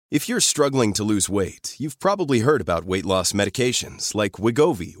If you're struggling to lose weight, you've probably heard about weight loss medications like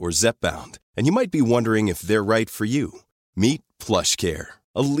Wegovy or Zepbound, and you might be wondering if they're right for you. Meet PlushCare,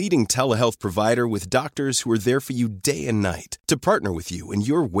 a leading telehealth provider with doctors who are there for you day and night to partner with you in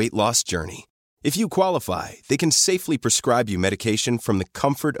your weight loss journey. If you qualify, they can safely prescribe you medication from the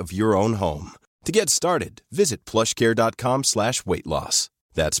comfort of your own home. To get started, visit plushcare.com/weightloss.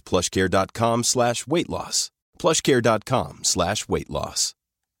 That's plushcare.com/weightloss. plushcare.com/weightloss.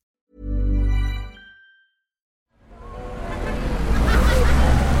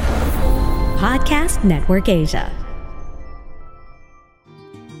 Podcast Network Asia.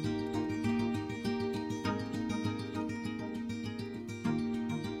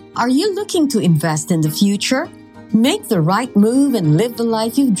 Are you looking to invest in the future? Make the right move and live the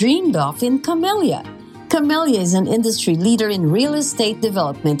life you've dreamed of in Camellia. Camellia is an industry leader in real estate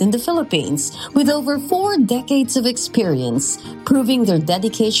development in the Philippines with over 4 decades of experience, proving their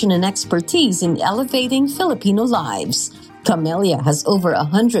dedication and expertise in elevating Filipino lives. Camellia has over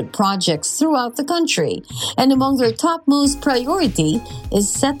 100 projects throughout the country, and among their topmost priority is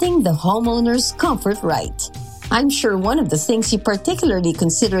setting the homeowner's comfort right. I'm sure one of the things you particularly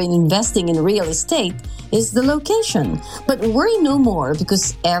consider in investing in real estate is the location. But worry no more,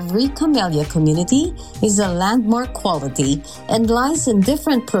 because every Camellia community is a landmark quality and lies in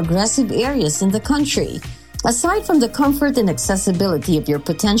different progressive areas in the country. Aside from the comfort and accessibility of your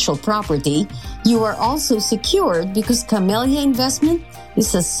potential property, you are also secured because Camellia Investment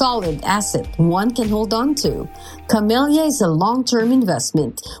is a solid asset one can hold on to. Camellia is a long-term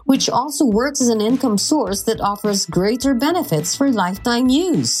investment, which also works as an income source that offers greater benefits for lifetime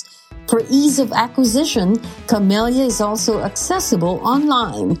use. For ease of acquisition, Camellia is also accessible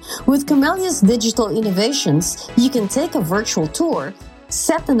online. With Camellia's digital innovations, you can take a virtual tour,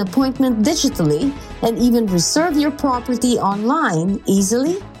 set an appointment digitally, and even reserve your property online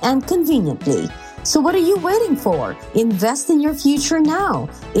easily and conveniently. So what are you waiting for? Invest in your future now.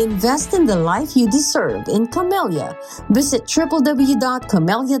 Invest in the life you deserve in Camellia. Visit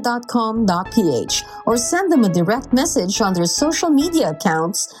www.camellia.com.ph or send them a direct message on their social media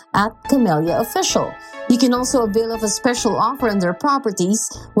accounts at Camellia Official. You can also avail of a special offer on their properties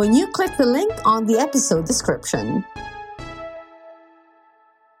when you click the link on the episode description.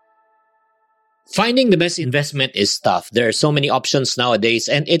 Finding the best investment is tough. There are so many options nowadays,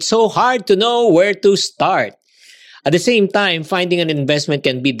 and it's so hard to know where to start. At the same time, finding an investment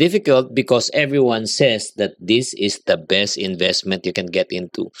can be difficult because everyone says that this is the best investment you can get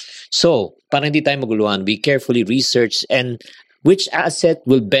into. So, para hindi tayo maguluhan, we carefully research and which asset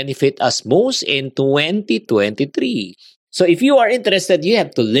will benefit us most in 2023. So, if you are interested, you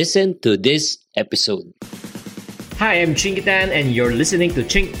have to listen to this episode. Hi, I'm Chinkitan, and you're listening to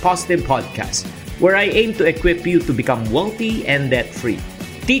Chink Positive Podcast, where I aim to equip you to become wealthy and debt-free,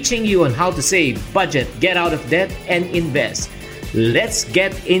 teaching you on how to save, budget, get out of debt, and invest. Let's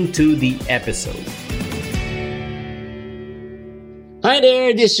get into the episode. Hi there,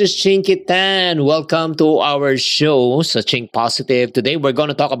 this is Chinky Tan. Welcome to our show, sa Chink Positive. Today, we're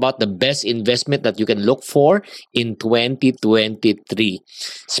going to talk about the best investment that you can look for in 2023.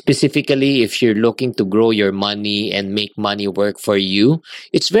 Specifically, if you're looking to grow your money and make money work for you,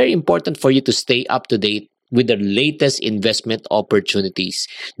 it's very important for you to stay up to date with the latest investment opportunities.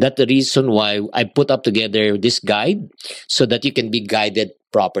 That's the reason why I put up together this guide so that you can be guided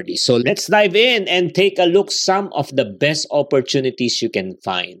properly. So let's dive in and take a look some of the best opportunities you can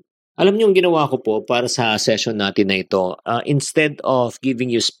find. Alam niyo yung ginawa ko po para sa session natin na ito, instead of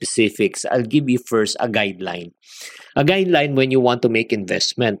giving you specifics, I'll give you first a guideline. A guideline when you want to make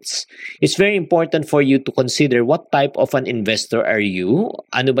investments. It's very important for you to consider what type of an investor are you?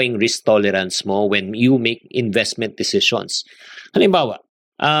 Ano ba yung risk tolerance mo when you make investment decisions? Halimbawa,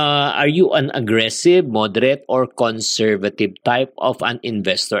 are you an aggressive, moderate, or conservative type of an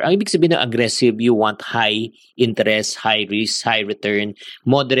investor? Ang ibig sabihin ng aggressive, you want high interest, high risk, high return.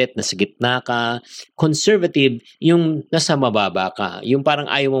 Moderate, nasa gitna ka. Conservative, yung nasa mababa ka. Yung parang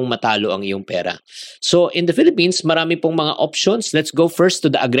ayaw mong matalo ang iyong pera. So, in the Philippines, marami pong mga options. Let's go first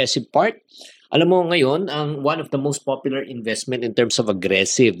to the aggressive part. Alam mo ngayon, one of the most popular investment in terms of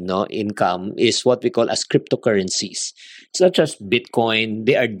aggressive income is what we call as cryptocurrencies, such as Bitcoin.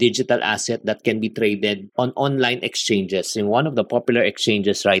 They are digital asset that can be traded on online exchanges. And one of the popular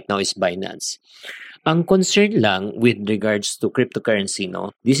exchanges right now is Binance. Ang concern lang with regards to cryptocurrency,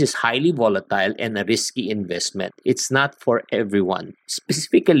 this is highly volatile and a risky investment. It's not for everyone.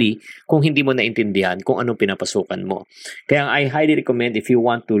 Specifically, kung hindi mo naintindihan kung anong pinapasukan mo. Kaya I highly recommend if you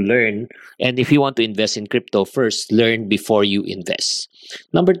want to learn and if you want to invest in crypto, first learn before you invest.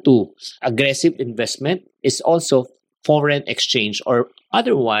 Number 2, aggressive investment is also foreign exchange or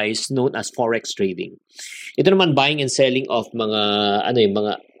otherwise known as forex trading. Ito naman buying and selling of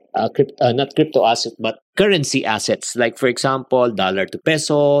mga not crypto asset but currency assets, like for example dollar to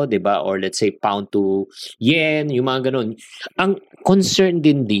peso, 'di ba, or let's say pound to yen, yung mga ganun. Ang concern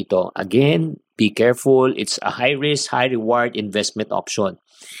din dito, again, be careful, it's a high risk high reward investment option.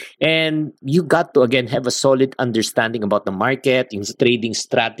 And you got to again have a solid understanding about the market, yung trading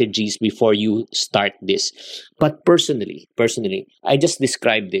strategies before you start this. But personally, I just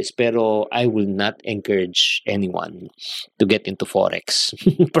described this, pero I will not encourage anyone to get into forex.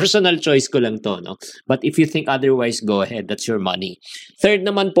 Personal choice ko lang to, no? But if you think otherwise, go ahead. That's your money. Third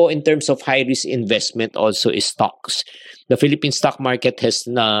naman po, in terms of high risk investment, also is stocks. The Philippine stock market has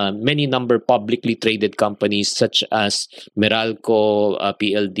many number publicly traded companies such as Meralco,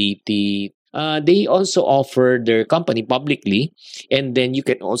 PLDT. They also offer their company publicly, and then you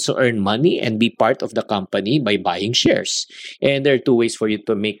can also earn money and be part of the company by buying shares. And there are two ways for you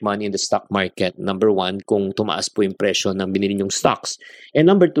to make money in the stock market. Number one, kung tumaas po yung presyo ng binili nyong stocks. And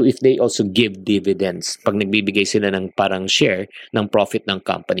number two, if they also give dividends. Pag nagbibigay sila ng parang share ng profit ng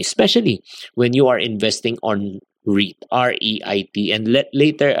company. Especially when you are investing on REIT, R-E-I-T. And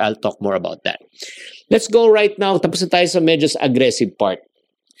later, I'll talk more about that. Let's go right now. Tapos na tayo sa medyo aggressive part.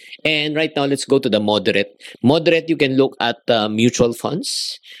 And right now, let's go to the moderate. Moderate, you can look at mutual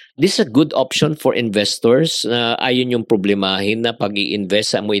funds. This is a good option for investors. Ayun yung problemahin na pag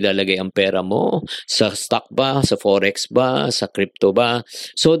i-invest, saan mo ilalagay ang pera mo? Sa stock ba? Sa forex ba? Sa crypto ba?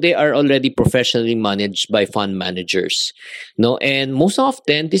 So they are already professionally managed by fund managers. No? And most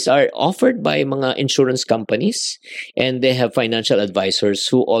often, these are offered by mga insurance companies, and they have financial advisors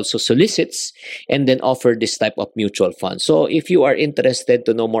who also solicits and then offer this type of mutual fund. So if you are interested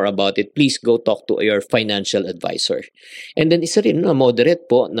to know more about it, please go talk to your financial advisor. And then isa rin na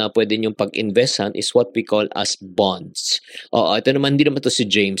moderate po na pwede niyong pag-investan is what we call as bonds. Ito naman, hindi naman to si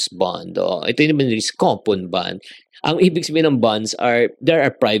James Bond. Ito naman is coupon bond. Ang ibig sabihin ng bonds there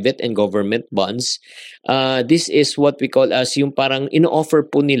are private and government bonds. This is what we call as yung parang ino-offer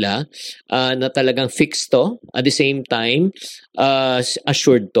po nila na talagang fixed to. At the same time,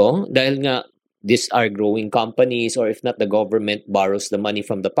 assured to. Dahil nga, these are growing companies, or if not, the government borrows the money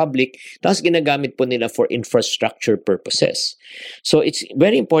from the public, tapos ginagamit po nila for infrastructure purposes. So it's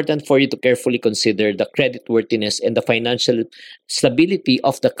very important for you to carefully consider the creditworthiness and the financial stability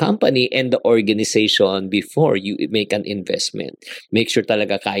of the company and the organization before you make an investment. Make sure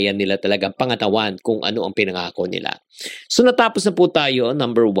talaga kaya nila talaga pangatawan kung ano ang pinangako nila. So natapos na po tayo,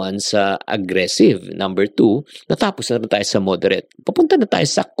 number 1, sa aggressive. Number 2, natapos na tayo sa moderate. Papunta na tayo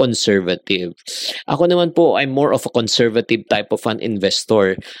sa conservative. Ako naman po, I'm more of a conservative type of an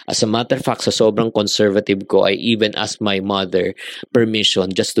investor. As a matter of fact, sa sobrang conservative ko, I even asked my mother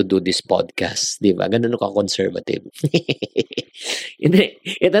permission just to do this podcast. Diba? Ganun ka conservative.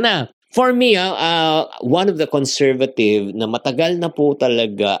 Ito na. For me, one of the conservative na matagal na po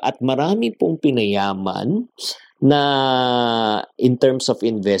talaga at marami pong pinayaman na in terms of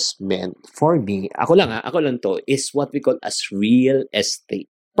investment, for me, ako lang to, is what we call as real estate.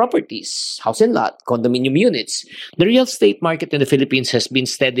 Properties, house and lot, condominium units. The real estate market in the Philippines has been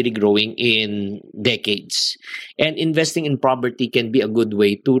steadily growing in decades. And investing in property can be a good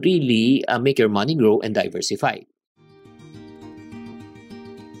way to really make your money grow and diversify.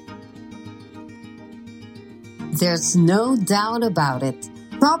 There's no doubt about it.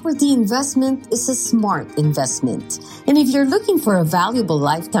 Property investment is a smart investment. And if you're looking for a valuable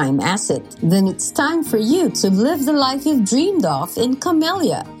lifetime asset, then it's time for you to live the life you've dreamed of in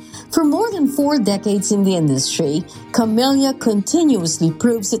Camellia. For more than 4 decades in the industry, Camellia continuously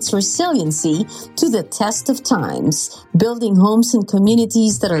proves its resiliency to the test of times, building homes and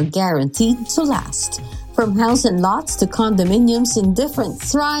communities that are guaranteed to last. From house and lots to condominiums in different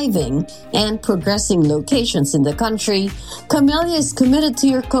thriving and progressing locations in the country, Camellia is committed to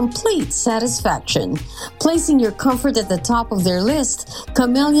your complete satisfaction. Placing your comfort at the top of their list,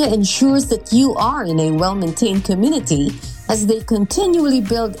 Camellia ensures that you are in a well-maintained community as they continually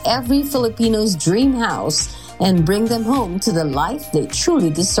build every Filipino's dream house and bring them home to the life they truly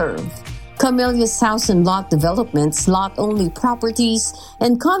deserve. Camellia's house and lot developments, lot-only properties,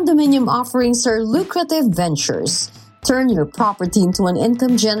 and condominium offerings are lucrative ventures. Turn your property into an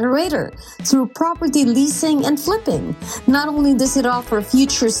income generator through property leasing and flipping. Not only does it offer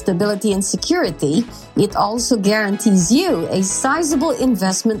future stability and security, it also guarantees you a sizable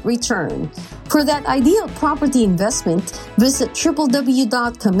investment return. For that ideal property investment, visit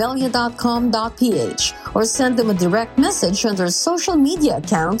www.camellia.com.ph or send them a direct message on their social media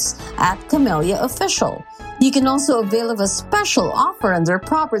accounts at Camellia Official. You can also avail of a special offer on their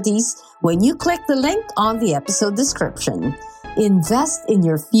properties when you click the link on the episode description. Invest in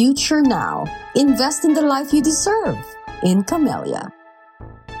your future now. Invest in the life you deserve in Camellia.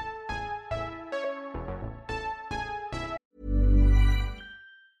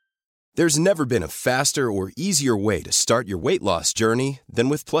 There's never been a faster or easier way to start your weight loss journey than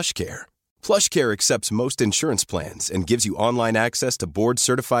with PlushCare. PlushCare accepts most insurance plans and gives you online access to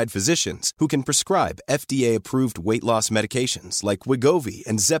board-certified physicians who can prescribe FDA-approved weight loss medications like Wegovy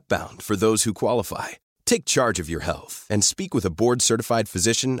and Zepbound for those who qualify. Take charge of your health and speak with a board-certified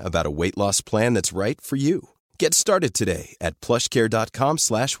physician about a weight loss plan that's right for you. Get started today at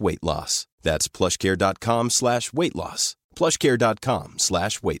plushcare.com/weightloss. That's plushcare.com/weightloss.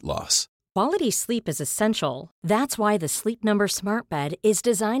 plushcare.com/weightloss. Quality sleep is essential. That's why the Sleep Number Smart Bed is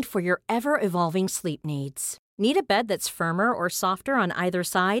designed for your ever-evolving sleep needs. Need a bed that's firmer or softer on either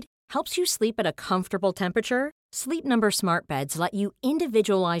side? Helps you sleep at a comfortable temperature? Sleep Number Smart Beds let you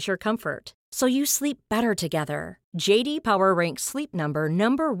individualize your comfort, so you sleep better together. J.D. Power ranks Sleep Number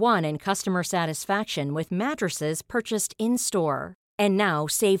number 1 in customer satisfaction with mattresses purchased in-store. And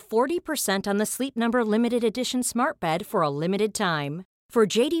now, save 40% on the Sleep Number Limited Edition Smart Bed for a limited time. For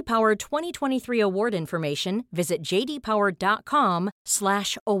J.D. Power 2023 award information, visit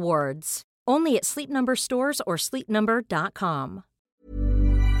jdpower.com/awards. Only at Sleep Number stores or sleepnumber.com.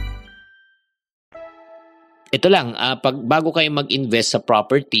 Ito lang, bago kayo mag-invest sa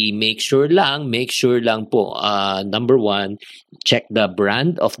property, make sure lang po, number one, check the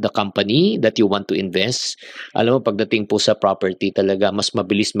brand of the company that you want to invest. Alam mo, pagdating po sa property talaga, mas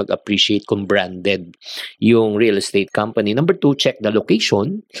mabilis mag-appreciate kung branded yung real estate company. Number two, check the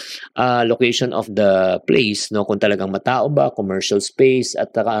location of the place, no? Kung talagang matao ba, commercial space,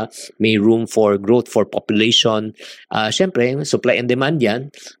 at may room for growth for population. Siyempre, supply and demand yan.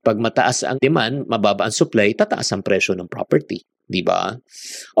 Pag mataas ang demand, mababa ang supply, tataas ang presyo ng property, di ba?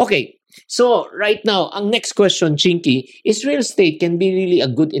 Okay, so right now, ang next question, Chinky, is real estate can be really a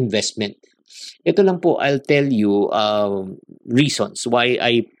good investment? Ito lang po, I'll tell you reasons why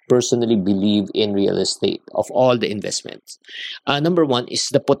I personally believe in real estate of all the investments. Number one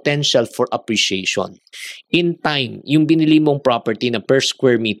is the potential for appreciation. In time, yung binili mong property na per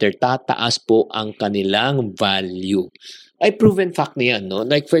square meter, tataas po ang kanilang value. Ay proven fact na yan, no?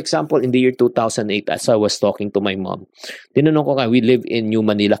 Like for example, in the year 2008, as I was talking to my mom, tinanong ko we lived in New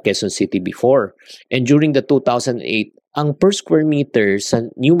Manila, Quezon City before. And during the 2008, ang per square meter sa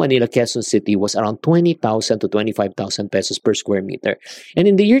New Manila, Quezon City was around 20,000 to 25,000 pesos per square meter. And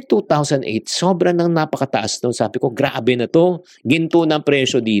in the year 2008, sobrang nang napakataas nun. Sabi ko, grabe na to. Ginto ng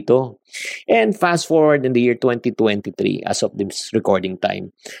presyo dito. And fast forward in the year 2023, as of this recording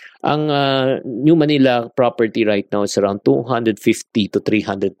time, ang New Manila property right now is around 250 to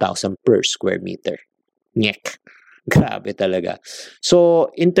 300,000 per square meter. Nyek. Grabe talaga.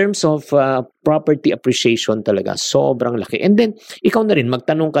 So, in terms of property appreciation talaga, sobrang laki. And then, ikaw na rin,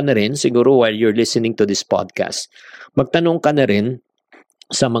 magtanong ka na rin, siguro while you're listening to this podcast, magtanong ka na rin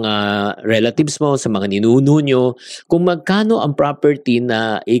sa mga relatives mo, sa mga ninuno nyo, kung magkano ang property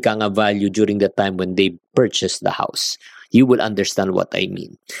na ika nga value during the time when they purchased the house. You will understand what I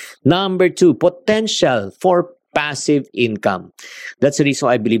mean. Number two, potential for passive income. That's the reason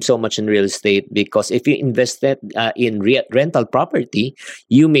I believe so much in real estate, because if you invested in rental property,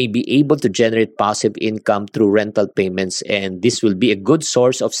 you may be able to generate passive income through rental payments, and this will be a good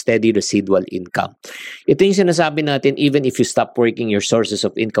source of steady residual income. Ito yung sinasabi natin, even if you stop working, your sources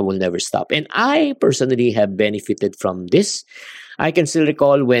of income will never stop. And I personally have benefited from this. I can still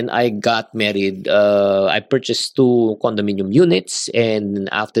recall when I got married, I purchased 2 condominium units, and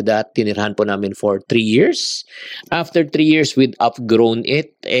after that, tinirahan po namin for 3 years. After 3 years, we'd outgrown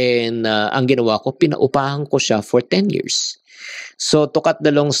it, and ang ginawa ko, pinaupahan ko siya for 10 years. So, to cut the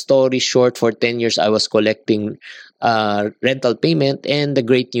long story short, for 10 years, I was collecting rental payment, and the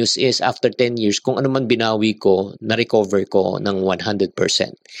great news is, after 10 years, kung ano man binawi ko, na-recover ko ng 100%.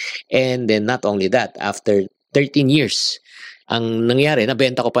 And then, not only that, after 13 years, ang nangyari,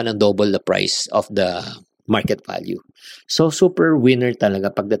 nabenta ko pa ng double the price of the market value. So, super winner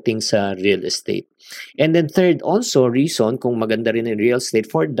talaga pagdating sa real estate. And then third, also, reason kung maganda rin in real estate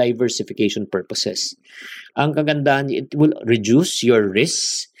for diversification purposes. Ang kagandahan, it will reduce your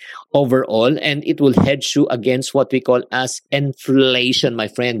risks overall, and it will hedge you against what we call as inflation, my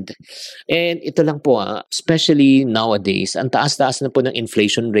friend. And ito lang po, especially nowadays, ang taas-taas na po ng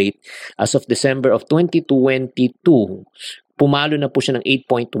inflation rate as of December of 2022. pumalo na po siya ng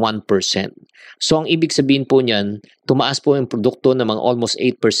 8.1%. So ang ibig sabihin po niyan, tumaas po yung produkto ng mga almost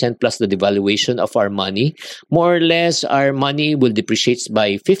 8% plus the devaluation of our money. More or less, our money will depreciate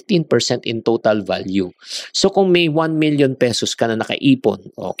by 15% in total value. So kung may 1 million pesos ka na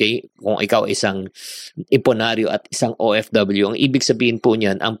nakaipon, okay, kung ikaw isang iponaryo at isang OFW, ang ibig sabihin po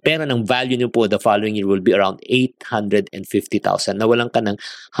niyan, ang pera ng value niyo po the following year will be around 850,000. Nawalan ka ng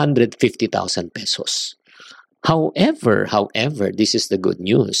 150,000 pesos. However, this is the good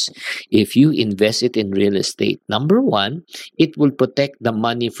news. If you invest it in real estate, number one, it will protect the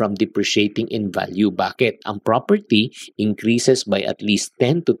money from depreciating in value. Bakit? Ang property increases by at least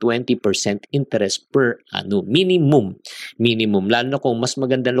 10 to 20% interest per annum. Minimum. Lalo na kung mas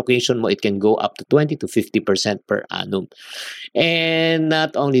magandang location mo, it can go up to 20 to 50% per annum. And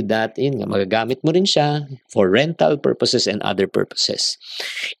not only that, magagamit mo rin siya for rental purposes and other purposes.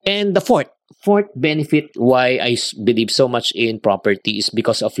 And the fourth benefit why I believe so much in property is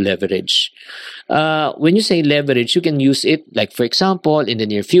because of leverage. When you say leverage, you can use it like for example, in the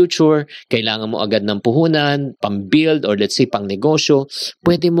near future, kailangan mo agad ng puhunan, pang-build or let's say pang-negosyo,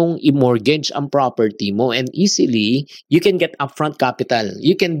 pwede mong i-mortgage ang property mo and easily, you can get upfront capital.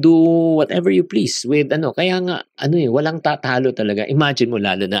 You can do whatever you please with kaya nga, walang tatalo talaga. Imagine mo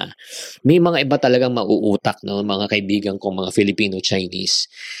lalo na, may mga iba talagang mauutak, no? Mga kaibigan kong mga Filipino-Chinese.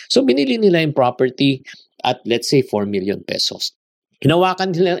 So binili nila yung property at let's say 4 million pesos.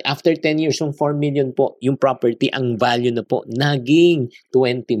 Hinawakan nila after 10 years yung 4 million po, yung property, ang value na po naging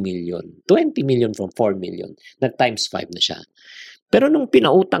 20 million. 20 million from 4 million. Nag-times 5 na siya. Pero nung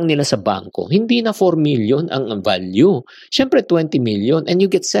pinautang nila sa bangko, hindi na 4 million ang value. Siyempre 20 million and you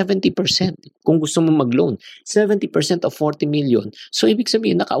get 70% kung gusto mo mag-loan. 70% of 40 million. So ibig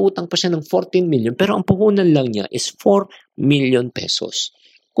sabihin, nakautang pa siya ng 14 million pero ang puhunan lang niya is 4 million pesos.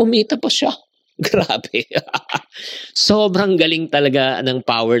 Kumita pa siya. Grabe. Sobrang galing talaga ng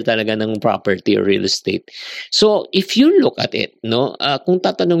power talaga ng property or real estate. So, if you look at it, no, kung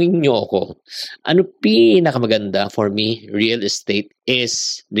tatanungin niyo ako, ano pinakamaganda for me, real estate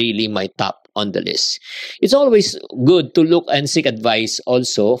is really my top on the list. It's always good to look and seek advice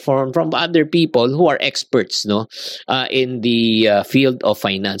also from other people who are experts, no, in the field of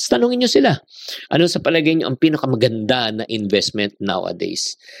finance. Tanungin niyo sila. Ano sa palagay niyo ang pinakamaganda na investment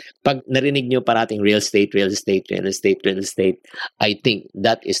nowadays? Pag narinig niyo parating real estate, I think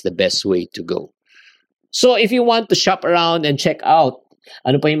that is the best way to go. So if you want to shop around and check out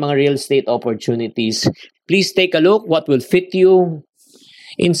ano pa yung mga real estate opportunities, please take a look what will fit you.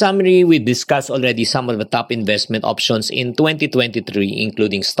 In summary, we discussed already some of the top investment options in 2023,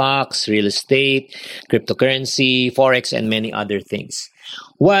 including stocks, real estate, cryptocurrency, forex, and many other things.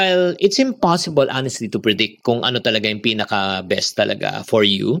 While it's impossible, honestly, to predict kung ano talaga yung pinaka-best talaga for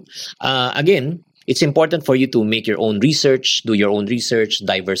you, again, it's important for you to make your own research, do your own research,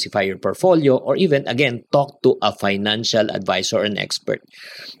 diversify your portfolio, or even, again, talk to a financial advisor or an expert.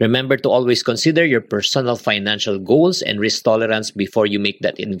 Remember to always consider your personal financial goals and risk tolerance before you make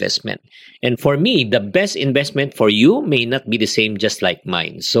that investment. And for me, the best investment for you may not be the same just like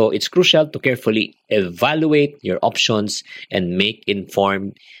mine. So it's crucial to carefully evaluate your options and make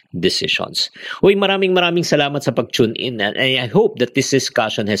informed decisions. Uy, maraming salamat sa pag-tune in and I hope that this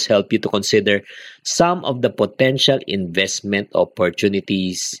discussion has helped you to consider some of the potential investment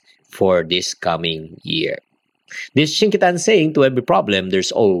opportunities for this coming year. This Chinkitan saying, to every problem,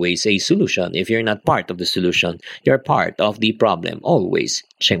 there's always a solution. If you're not part of the solution, you're part of the problem. Always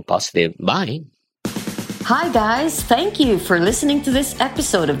think positive. Bye! Hi guys, thank you for listening to this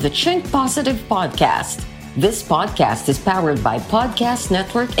episode of the Chink Positive Podcast. This podcast is powered by Podcast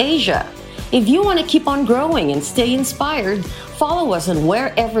Network Asia. If you want to keep on growing and stay inspired, follow us on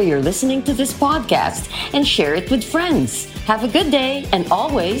wherever you're listening to this podcast and share it with friends. Have a good day and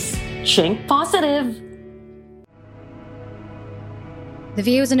always Chink Positive. The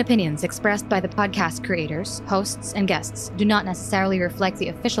views and opinions expressed by the podcast creators, hosts, and guests do not necessarily reflect the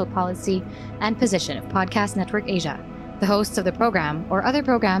official policy and position of Podcast Network Asia, the hosts of the program, or other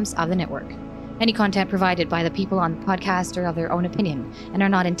programs of the network. Any content provided by the people on the podcast are of their own opinion and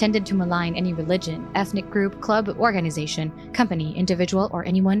are not intended to malign any religion, ethnic group, club, organization, company, individual, or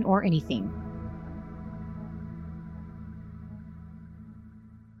anyone or anything.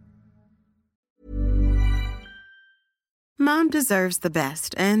 Mom deserves the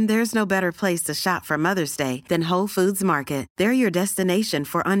best, and there's no better place to shop for Mother's Day than Whole Foods Market. They're your destination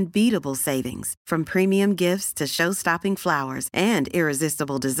for unbeatable savings, from premium gifts to show-stopping flowers and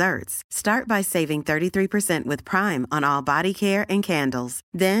irresistible desserts. Start by saving 33% with Prime on all body care and candles.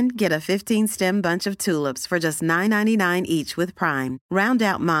 Then get a 15-stem bunch of tulips for just $9.99 each with Prime. Round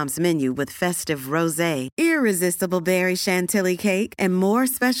out Mom's menu with festive rosé, irresistible berry chantilly cake, and more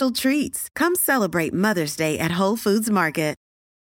special treats. Come celebrate Mother's Day at Whole Foods Market.